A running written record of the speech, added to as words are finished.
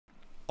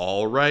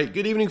Alright,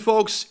 good evening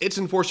folks, it's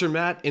Enforcer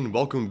Matt and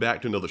welcome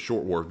back to another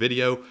Short War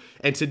video.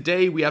 And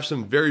today we have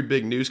some very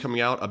big news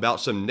coming out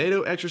about some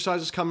NATO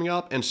exercises coming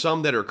up and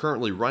some that are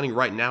currently running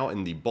right now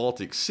in the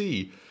Baltic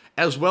Sea,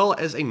 as well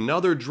as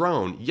another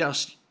drone,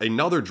 yes,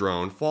 another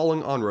drone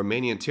falling on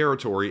Romanian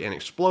territory and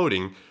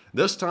exploding,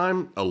 this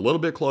time a little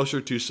bit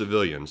closer to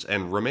civilians.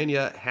 And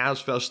Romania has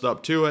fessed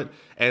up to it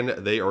and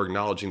they are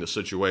acknowledging the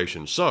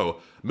situation.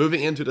 So,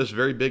 moving into this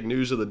very big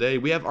news of the day,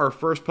 we have our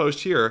first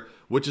post here,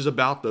 which is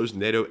about those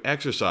NATO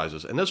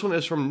exercises. And this one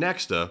is from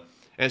Nexta,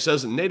 and it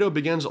says NATO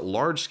begins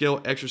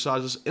large-scale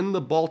exercises in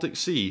the Baltic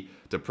Sea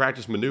to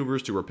practice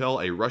maneuvers to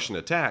repel a Russian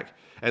attack.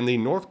 And the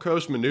North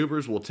Coast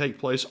maneuvers will take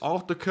place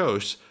off the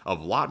coasts of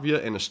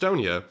Latvia and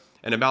Estonia,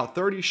 and about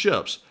 30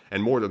 ships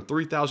and more than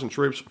 3,000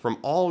 troops from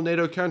all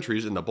NATO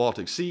countries in the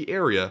Baltic Sea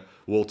area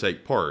will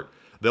take part.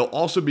 They'll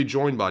also be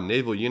joined by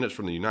naval units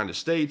from the United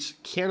States,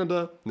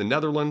 Canada, the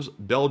Netherlands,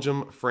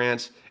 Belgium,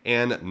 France,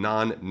 and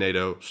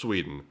non-NATO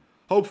Sweden.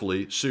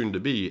 Hopefully, soon to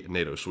be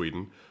NATO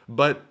Sweden.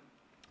 But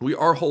we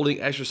are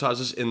holding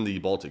exercises in the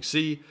Baltic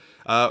Sea.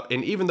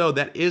 And even though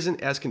that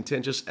isn't as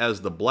contentious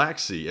as the Black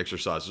Sea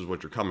exercises,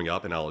 which are coming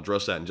up, and I'll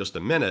address that in just a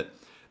minute,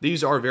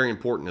 these are very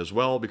important as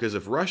well, because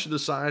if Russia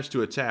decides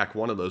to attack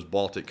one of those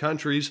Baltic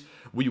countries,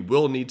 we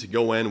will need to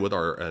go in with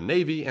our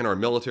Navy and our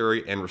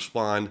military and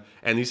respond,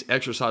 and these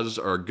exercises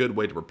are a good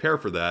way to prepare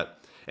for that.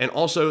 And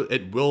also,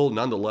 it will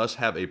nonetheless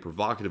have a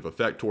provocative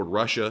effect toward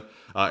Russia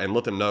and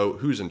let them know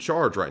who's in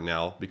charge right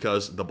now,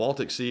 because the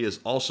Baltic Sea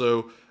is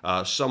also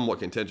somewhat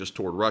contentious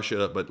toward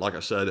Russia, but like I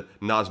said,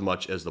 not as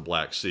much as the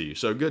Black Sea.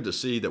 So good to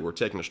see that we're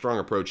taking a strong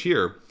approach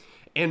here.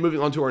 And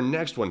moving on to our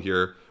next one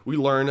here, we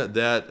learn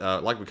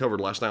that, like we covered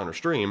last night on our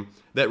stream,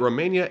 that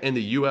Romania and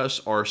the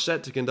U.S. are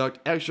set to conduct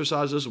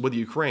exercises with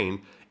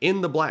Ukraine in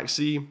the Black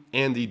Sea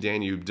and the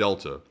Danube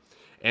Delta.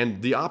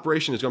 And the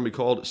operation is going to be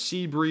called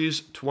Sea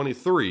Breeze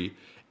 23,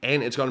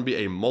 and it's going to be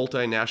a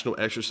multinational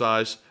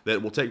exercise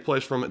that will take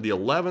place from the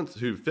 11th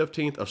to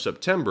 15th of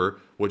September,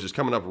 which is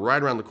coming up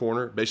right around the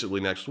corner, basically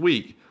next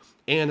week.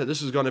 And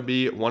this is going to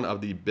be one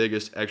of the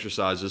biggest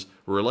exercises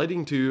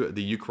relating to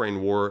the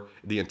Ukraine war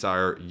the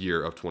entire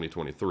year of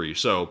 2023.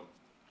 So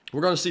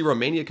we're going to see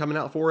Romania coming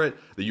out for it.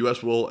 The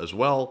U.S. will as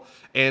well.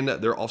 And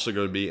they're also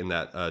going to be in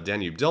that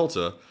Danube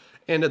Delta.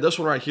 And this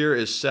one right here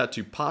is set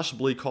to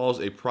possibly cause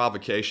a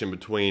provocation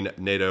between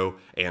NATO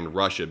and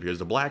Russia, because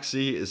the Black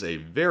Sea is a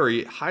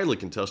very highly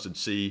contested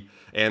sea,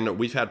 and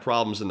we've had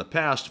problems in the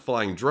past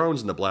flying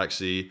drones in the Black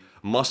Sea,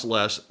 much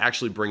less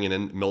actually bringing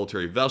in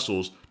military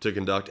vessels to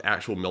conduct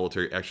actual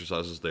military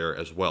exercises there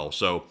as well.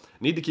 So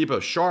need to keep a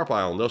sharp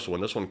eye on this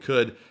one. This one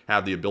could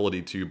have the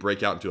ability to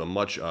break out into a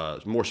much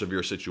more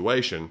severe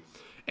situation.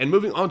 And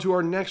moving on to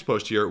our next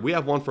post here, we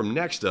have one from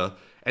Nexta,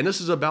 and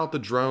this is about the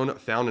drone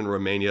found in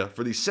Romania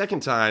for the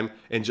second time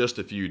in just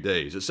a few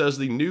days. It says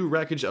the new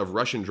wreckage of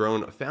Russian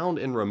drone found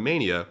in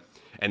Romania,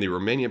 and the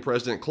Romanian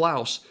President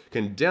Klaus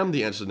condemned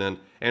the incident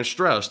and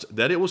stressed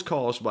that it was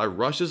caused by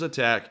Russia's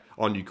attack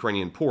on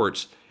Ukrainian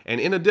ports. And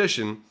in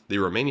addition, the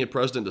Romanian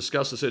president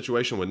discussed the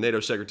situation with NATO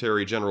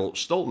Secretary General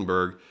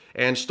Stoltenberg,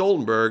 and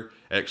Stoltenberg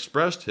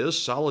expressed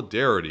his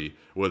solidarity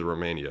with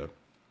Romania.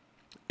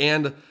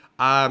 And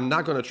I'm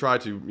not going to try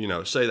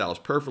to, say that was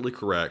perfectly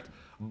correct,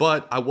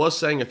 but I was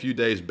saying a few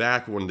days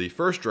back when the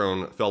first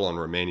drone fell on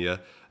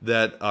Romania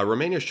that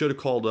Romania should have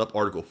called up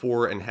Article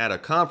 4 and had a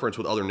conference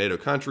with other NATO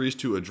countries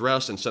to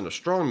address and send a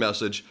strong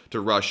message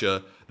to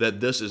Russia that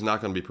this is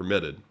not going to be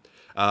permitted.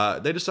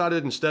 They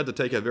decided instead to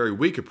take a very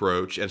weak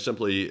approach and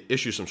simply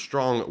issue some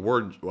strong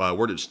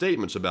worded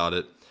statements about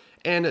it.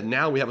 And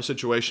now we have a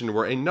situation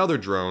where another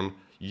drone,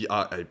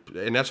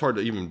 and that's hard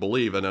to even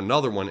believe, and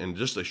another one in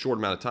just a short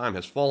amount of time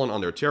has fallen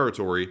on their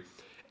territory.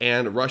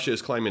 And Russia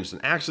is claiming it's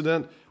an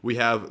accident. We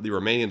have the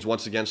Romanians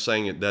once again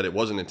saying that it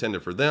wasn't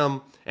intended for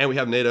them. And we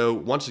have NATO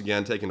once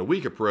again taking a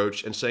weak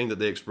approach and saying that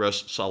they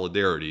express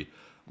solidarity.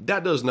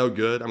 That does no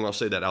good. I'm going to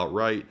say that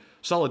outright.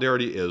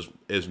 Solidarity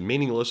is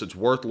meaningless. It's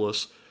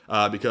worthless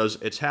because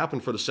it's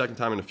happened for the second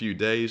time in a few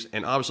days.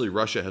 And obviously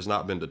Russia has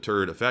not been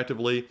deterred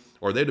effectively,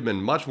 or they'd have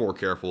been much more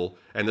careful.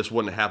 And this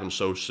wouldn't have happened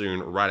so soon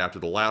right after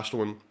the last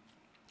one.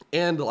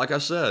 And like I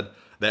said,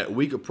 that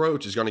weak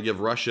approach is going to give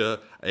Russia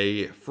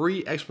a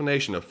free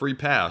explanation, a free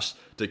pass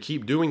to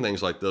keep doing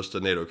things like this to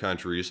NATO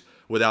countries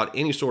without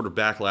any sort of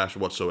backlash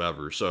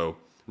whatsoever. So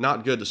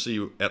not good to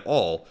see at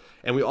all.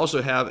 And we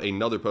also have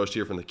another post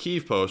here from the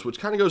Kyiv Post, which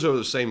kind of goes over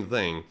the same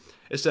thing.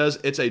 It says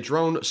it's a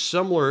drone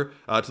similar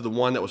to the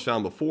one that was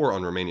found before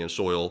on Romanian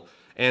soil.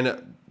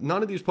 And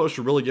none of these posts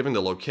are really giving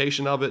the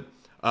location of it.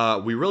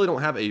 We really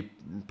don't have a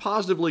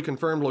positively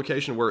confirmed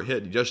location where it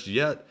hit just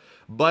yet.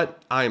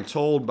 But I am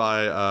told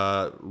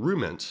by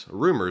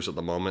rumors at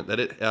the moment that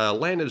it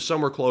landed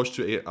somewhere close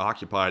to an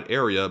occupied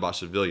area by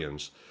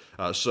civilians.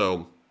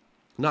 So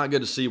not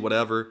good to see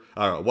whatsoever,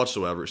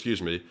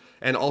 excuse me.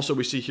 And also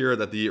we see here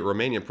that the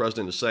Romanian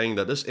president is saying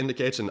that this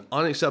indicates an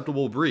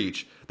unacceptable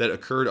breach that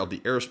occurred of the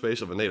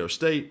airspace of a NATO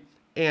state.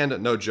 And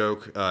no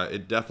joke,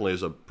 it definitely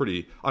is a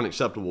pretty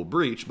unacceptable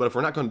breach. But if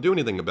we're not going to do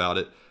anything about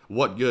it,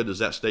 what good does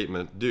that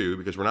statement do?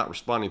 Because we're not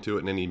responding to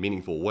it in any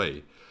meaningful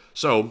way.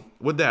 So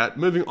with that,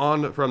 moving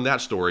on from that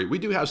story, we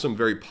do have some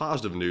very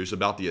positive news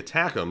about the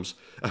ATACMS.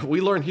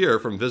 We learned here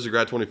from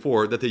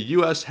Visegrad24 that the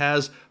U.S.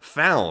 has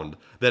found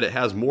that it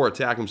has more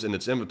ATACMS in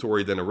its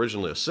inventory than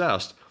originally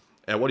assessed.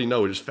 And what do you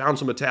know? We just found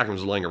some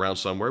ATACMS laying around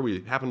somewhere.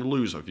 We happen to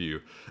lose a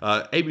few.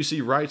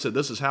 ABC writes that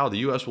this is how the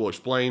U.S. will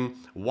explain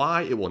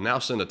why it will now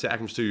send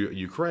ATACMS to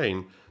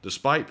Ukraine,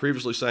 despite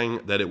previously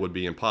saying that it would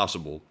be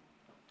impossible.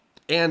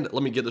 And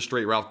let me get this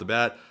straight right off the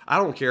bat. I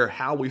don't care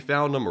how we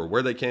found them or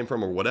where they came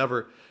from or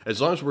whatever. As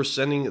long as we're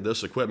sending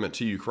this equipment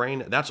to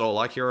Ukraine, that's all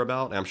I care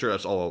about. And I'm sure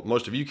that's all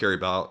most of you care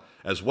about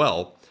as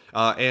well.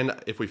 And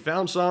if we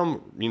found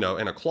some, in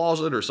a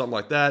closet or something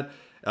like that,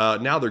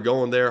 now they're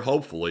going there,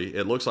 hopefully.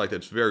 It looks like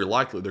it's very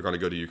likely they're going to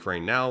go to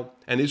Ukraine now.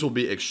 And these will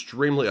be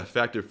extremely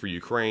effective for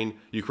Ukraine.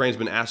 Ukraine's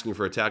been asking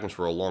for ATACMS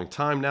for a long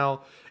time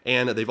now.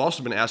 And they've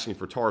also been asking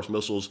for Taurus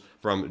missiles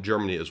from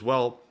Germany as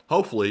well.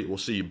 Hopefully, we'll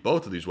see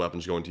both of these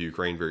weapons going to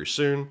Ukraine very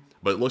soon,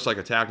 but it looks like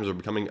ATACMS are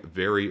becoming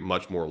very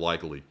much more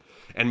likely.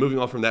 And moving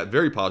on from that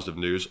very positive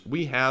news,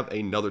 we have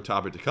another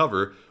topic to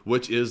cover,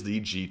 which is the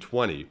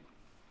G20.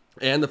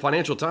 And the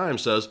Financial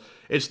Times says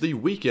it's the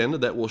weekend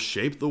that will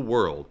shape the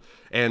world.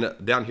 And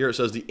down here it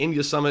says the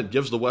India summit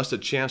gives the West a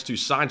chance to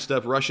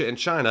sidestep Russia and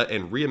China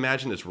and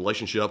reimagine its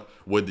relationship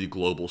with the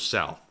global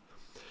South.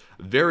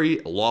 Very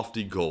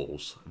lofty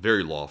goals,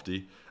 very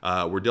lofty.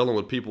 We're dealing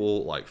with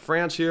people like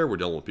France here. We're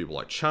dealing with people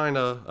like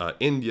China,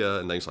 India,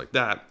 and things like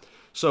that.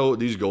 So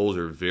these goals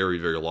are very,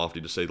 very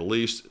lofty to say the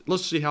least.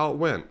 Let's see how it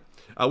went.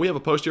 We have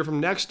a post here from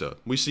Nexta.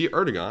 We see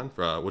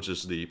Erdogan, which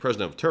is the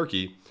president of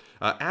Turkey,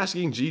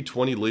 asking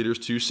G20 leaders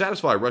to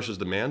satisfy Russia's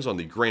demands on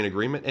the grain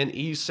agreement and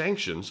ease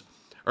sanctions.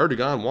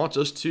 Erdogan wants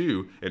us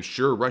to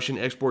ensure Russian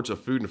exports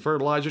of food and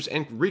fertilizers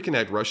and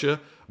reconnect Russia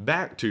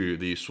back to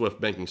the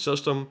SWIFT banking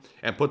system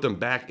and put them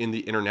back in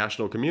the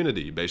international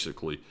community,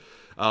 basically.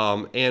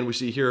 And we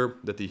see here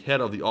that the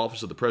head of the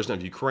office of the president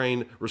of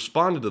Ukraine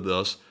responded to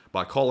this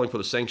by calling for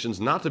the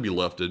sanctions not to be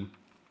lifted.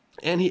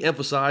 And he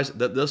emphasized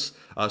that this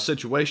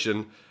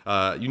situation,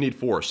 you need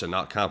force and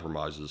not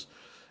compromises.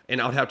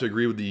 And I would have to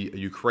agree with the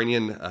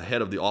Ukrainian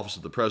head of the office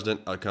of the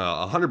president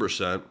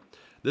 100%.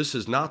 This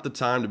is not the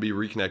time to be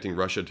reconnecting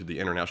Russia to the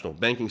international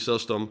banking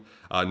system,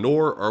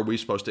 nor are we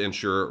supposed to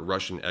ensure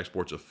Russian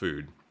exports of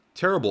food.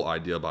 Terrible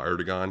idea by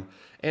Erdogan,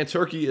 and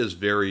Turkey is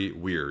very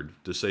weird,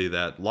 to say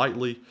that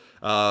lightly.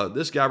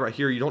 This guy right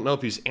here, you don't know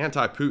if he's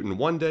anti-Putin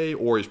one day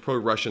or he's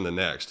pro-Russian the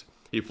next.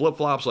 He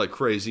flip-flops like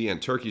crazy,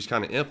 and Turkey's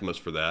kind of infamous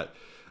for that.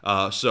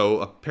 So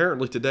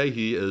apparently today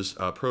he is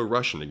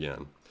pro-Russian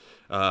again.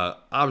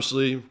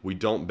 Obviously, we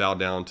don't bow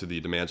down to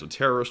the demands of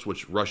terrorists,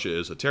 which Russia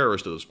is a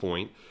terrorist at this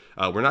point.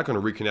 We're not going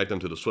to reconnect them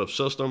to the SWIFT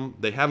system.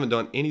 They haven't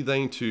done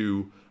anything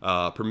to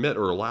permit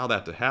or allow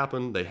that to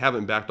happen. They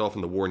haven't backed off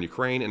in the war in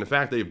Ukraine. And in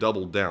fact, they've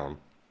doubled down.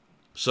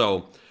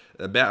 So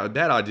a bad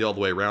idea all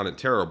the way around and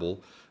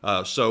terrible.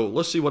 So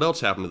let's see what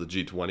else happened to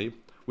the G20.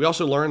 We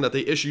also learned that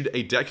they issued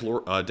a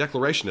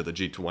declaration at the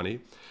G20,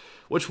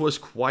 which was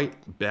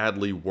quite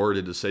badly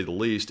worded, to say the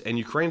least. And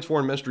Ukraine's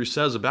foreign ministry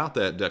says about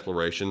that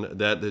declaration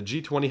that the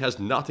G20 has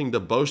nothing to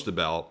boast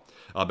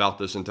about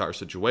this entire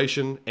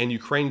situation. And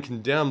Ukraine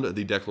condemned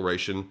the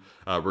declaration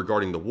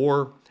regarding the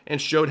war and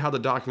showed how the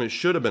document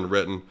should have been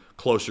written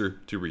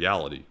closer to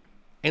reality.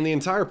 And the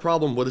entire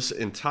problem with this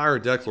entire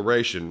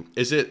declaration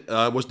is it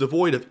was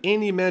devoid of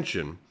any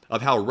mention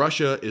of how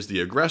Russia is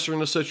the aggressor in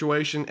the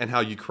situation and how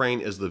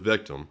Ukraine is the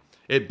victim.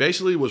 It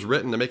basically was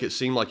written to make it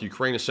seem like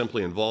Ukraine is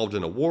simply involved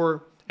in a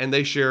war and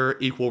they share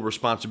equal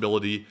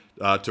responsibility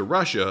to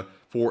Russia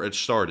for its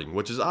starting,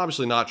 which is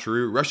obviously not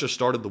true. Russia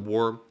started the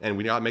war, and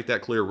we got to make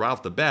that clear right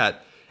off the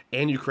bat,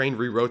 and Ukraine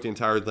rewrote the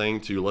entire thing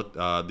to let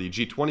the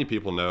G20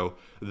 people know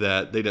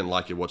that they didn't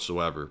like it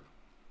whatsoever.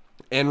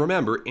 And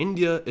remember,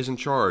 India is in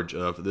charge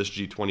of this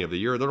G20 of the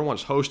year. They're the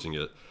ones hosting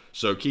it.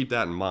 So keep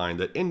that in mind,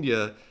 that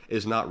India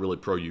is not really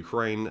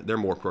pro-Ukraine. They're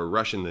more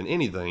pro-Russian than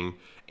anything,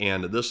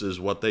 and this is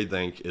what they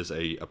think is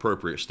an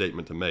appropriate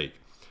statement to make.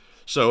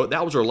 So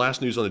that was our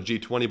last news on the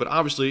G20, but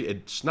obviously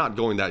it's not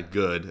going that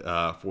good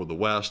for the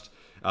West.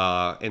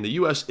 And the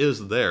U.S.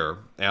 is there,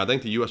 and I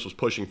think the U.S. was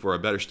pushing for a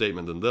better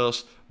statement than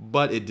this,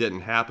 but it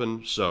didn't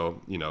happen,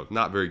 so,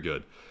 not very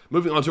good.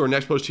 Moving on to our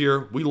next post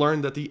here, we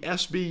learned that the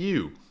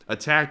SBU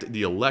attacked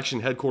the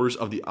election headquarters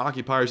of the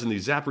occupiers in the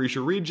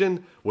Zaporizhzhia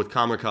region with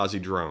kamikaze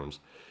drones.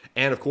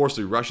 And of course,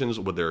 the Russians,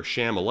 with their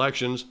sham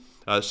elections,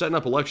 setting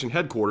up election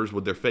headquarters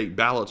with their fake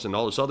ballots and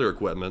all this other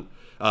equipment,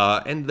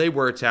 and they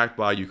were attacked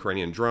by a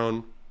Ukrainian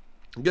drone.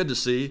 Good to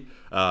see.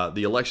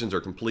 The elections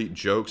are complete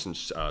jokes and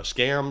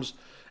scams,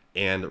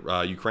 and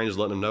Ukraine is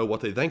letting them know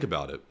what they think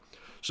about it.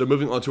 So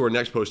moving on to our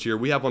next post here,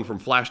 we have one from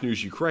Flash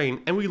News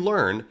Ukraine, and we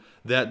learn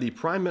that the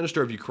Prime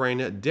Minister of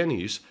Ukraine,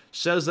 Denis,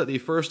 says that the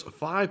first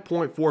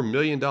 $5.4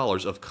 million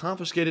of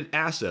confiscated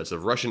assets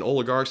of Russian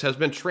oligarchs has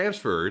been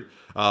transferred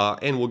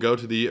and will go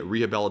to the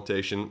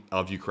rehabilitation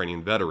of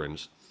Ukrainian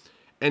veterans.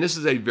 And this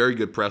is a very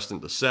good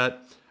precedent to set.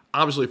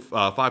 Obviously,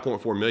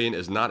 $5.4 million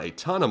is not a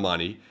ton of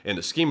money in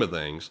the scheme of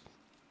things,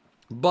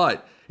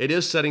 but it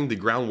is setting the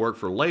groundwork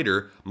for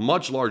later.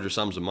 Much larger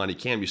sums of money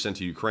can be sent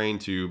to Ukraine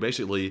to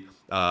basically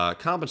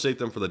compensate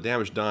them for the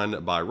damage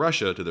done by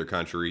Russia to their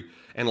country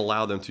and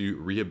allow them to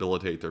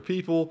rehabilitate their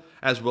people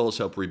as well as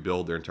help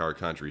rebuild their entire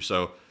country.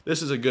 So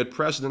this is a good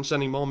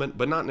precedent-setting moment,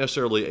 but not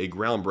necessarily a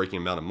groundbreaking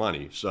amount of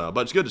money. So,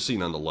 but it's good to see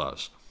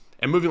nonetheless.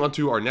 And moving on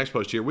to our next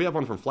post here, we have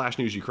one from Flash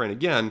News Ukraine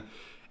again.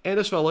 And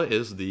this fella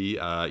is the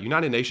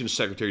United Nations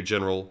Secretary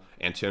General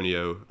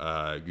Antonio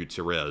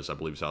Guterres, I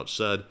believe is how it's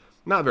said.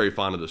 Not very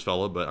fond of this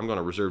fella, but I'm going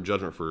to reserve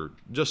judgment for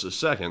just a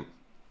second.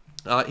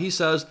 He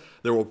says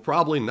there will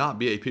probably not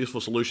be a peaceful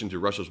solution to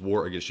Russia's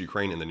war against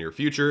Ukraine in the near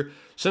future,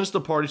 since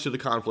the parties to the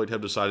conflict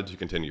have decided to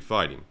continue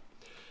fighting.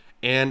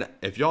 And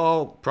if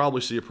y'all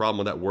probably see a problem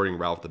with that wording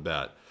right off the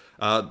bat,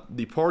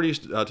 the parties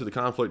to the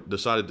conflict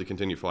decided to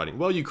continue fighting.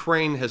 Well,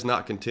 Ukraine has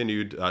not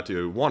continued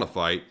to want to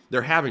fight.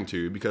 They're having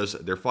to because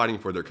they're fighting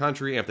for their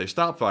country. And if they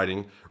stop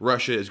fighting,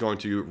 Russia is going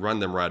to run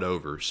them right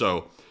over.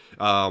 So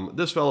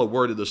this fellow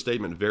worded the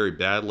statement very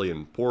badly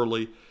and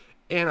poorly.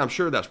 And I'm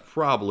sure that's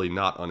probably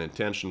not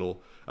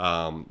unintentional.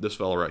 This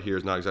fellow right here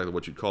is not exactly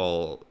what you'd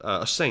call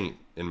a saint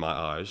in my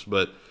eyes.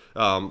 But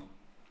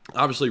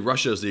obviously,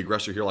 Russia is the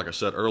aggressor here, like I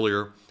said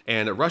earlier.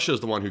 And Russia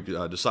is the one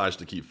who decides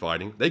to keep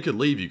fighting. They could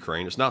leave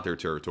Ukraine. It's not their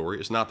territory.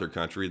 It's not their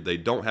country. They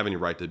don't have any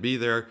right to be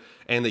there.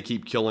 And they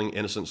keep killing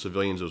innocent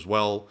civilians as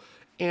well.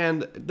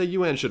 And the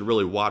UN should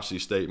really watch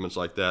these statements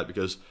like that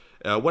because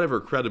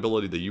whatever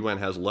credibility the UN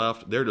has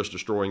left, they're just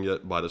destroying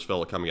it by this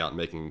fellow coming out and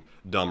making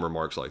dumb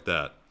remarks like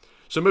that.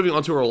 So moving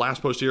on to our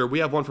last post here, we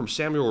have one from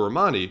Samuel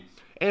Romani.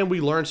 And we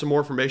learned some more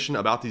information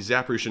about the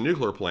Zaporizhzhia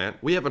nuclear plant.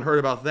 We haven't heard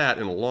about that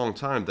in a long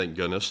time, thank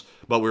goodness.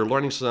 But we're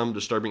learning some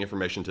disturbing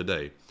information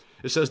today.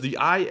 It says the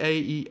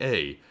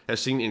IAEA has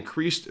seen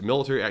increased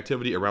military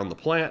activity around the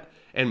plant,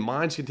 and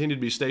mines continue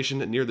to be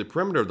stationed near the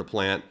perimeter of the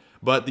plant,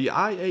 but the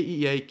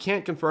IAEA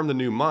can't confirm the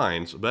new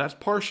mines, but that's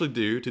partially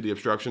due to the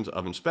obstructions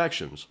of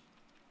inspections.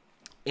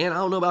 And I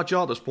don't know about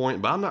y'all at this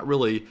point, but I'm not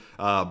really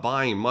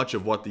buying much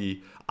of what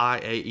the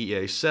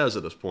IAEA says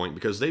at this point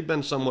because they've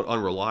been somewhat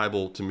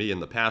unreliable to me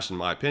in the past, in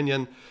my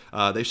opinion.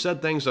 They've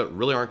said things that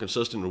really aren't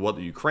consistent with what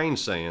the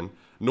Ukraine's saying,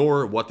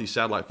 nor what the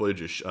satellite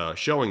footage is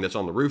showing that's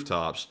on the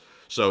rooftops.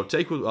 So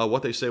take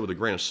what they say with a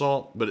grain of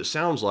salt, but it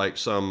sounds like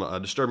some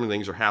disturbing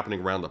things are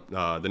happening around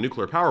the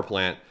nuclear power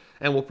plant,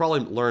 and we'll probably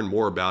learn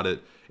more about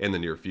it in the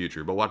near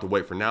future. But we'll have to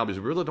wait for now because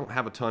we really don't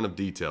have a ton of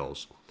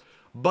details.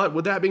 But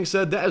with that being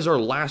said, that is our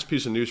last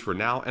piece of news for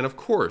now. And of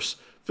course,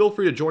 feel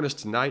free to join us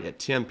tonight at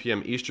 10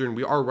 p.m. Eastern.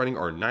 We are running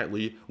our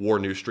nightly war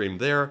news stream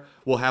there.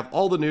 We'll have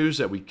all the news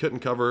that we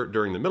couldn't cover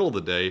during the middle of the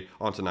day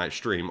on tonight's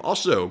stream.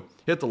 Also,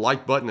 hit the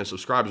like button and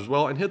subscribe as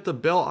well, and hit the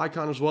bell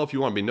icon as well if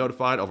you want to be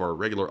notified of our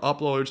regular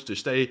uploads to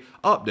stay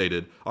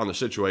updated on the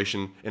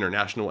situation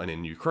international and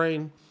in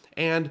Ukraine.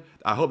 And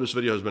I hope this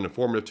video has been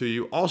informative to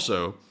you.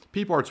 Also,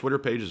 peep our Twitter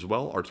page as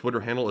well. Our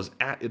Twitter handle is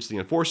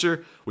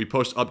 @It'sTheEnforcer. We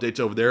post updates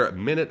over there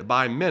minute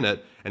by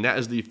minute, and that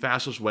is the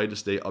fastest way to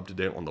stay up to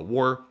date on the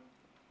war.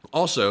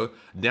 Also,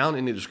 down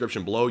in the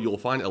description below, you'll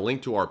find a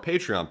link to our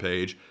Patreon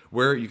page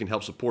where you can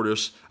help support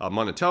us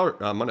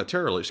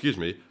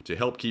monetarily, to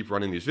help keep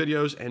running these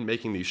videos and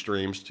making these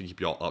streams to keep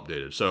y'all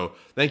updated. So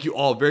thank you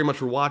all very much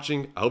for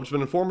watching. I hope it's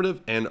been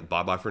informative, and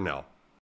bye-bye for now.